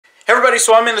Hey everybody,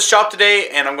 so I'm in the shop today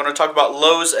and I'm going to talk about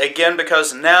Lowe's again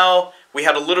because now we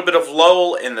had a little bit of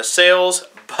lull in the sales,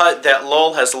 but that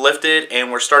lull has lifted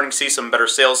and we're starting to see some better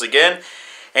sales again.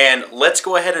 And let's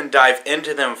go ahead and dive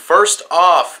into them. First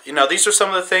off, these are some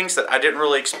of the things that I didn't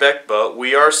really expect, but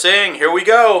we are seeing. Here we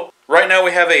go. Right now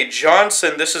we have a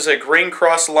Johnson. This is a Green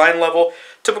Cross line level.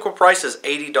 Typical price is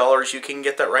 $80. You can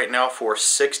get that right now for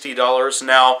 $60.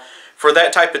 Now, for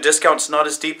that type of discount, it's not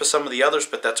as deep as some of the others,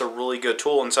 but that's a really good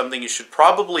tool and something you should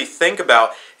probably think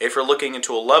about if you're looking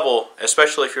into a level,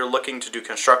 especially if you're looking to do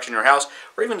construction in your house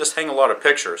or even just hang a lot of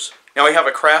pictures. Now we have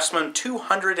a Craftsman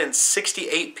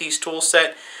 268 piece tool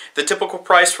set. The typical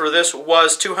price for this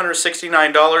was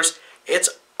 $269. It's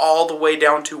all the way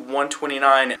down to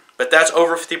 $129, but that's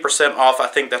over 50% off. I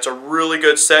think that's a really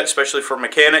good set, especially for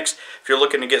mechanics if you're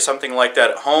looking to get something like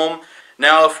that at home.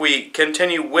 Now if we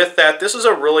continue with that, this is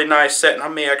a really nice set, and I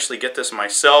may actually get this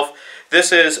myself.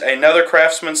 This is another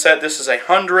Craftsman set. This is a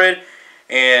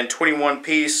 121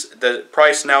 piece. The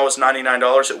price now is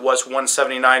 $99. It was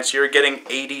 $179, so you're getting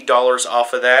 $80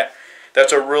 off of that.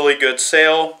 That's a really good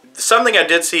sale. Something I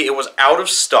did see, it was out of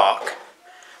stock,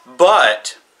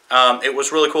 but it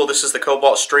was really cool. This is the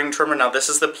Cobalt string trimmer. Now this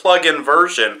is the plug-in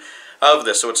version of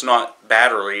this, so it's not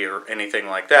battery or anything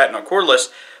like that, not cordless.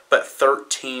 But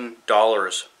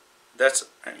 $13.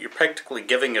 You're practically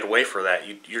giving it away for that.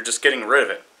 You're just getting rid of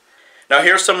it. Now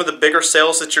here's some of the bigger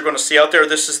sales that you're going to see out there.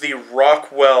 This is the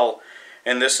Rockwell,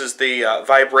 and this is the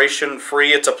vibration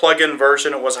free. It's a plug-in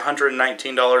version. It was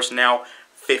 $119, now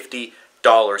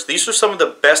 $50. These are some of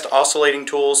the best oscillating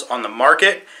tools on the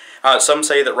market. Some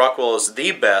say that Rockwell is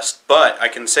the best, but I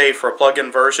can say for a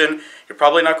plug-in version, you're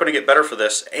probably not going to get better for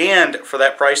this. And for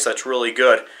that price, that's really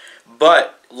good.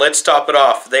 But let's top it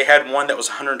off. They had one that was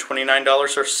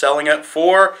 $129. They're selling it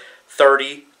for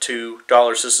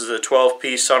 $32. This is a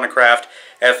 12-piece Sonicraft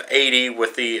F80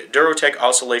 with the Durotech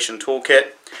Oscillation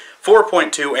Toolkit.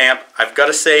 4.2 amp. I've got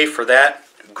to say, for that,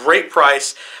 great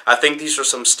price. I think these are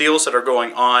some steals that are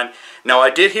going on. Now, I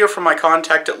did hear from my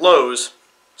contact at Lowe's,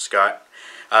 Scott,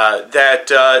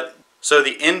 so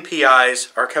the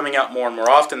NPIs are coming out more and more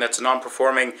often. That's a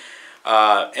non-performing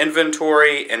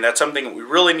inventory, and that's something that we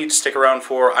really need to stick around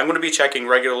for. I'm going to be checking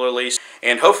regularly,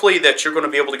 and hopefully that you're going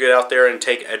to be able to get out there and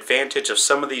take advantage of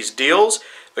some of these deals,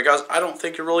 because I don't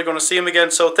think you're really going to see them again.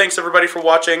 So thanks everybody for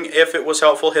watching. If it was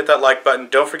helpful, hit that like button.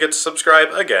 Don't forget to subscribe.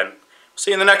 Again,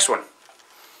 see you in the next one.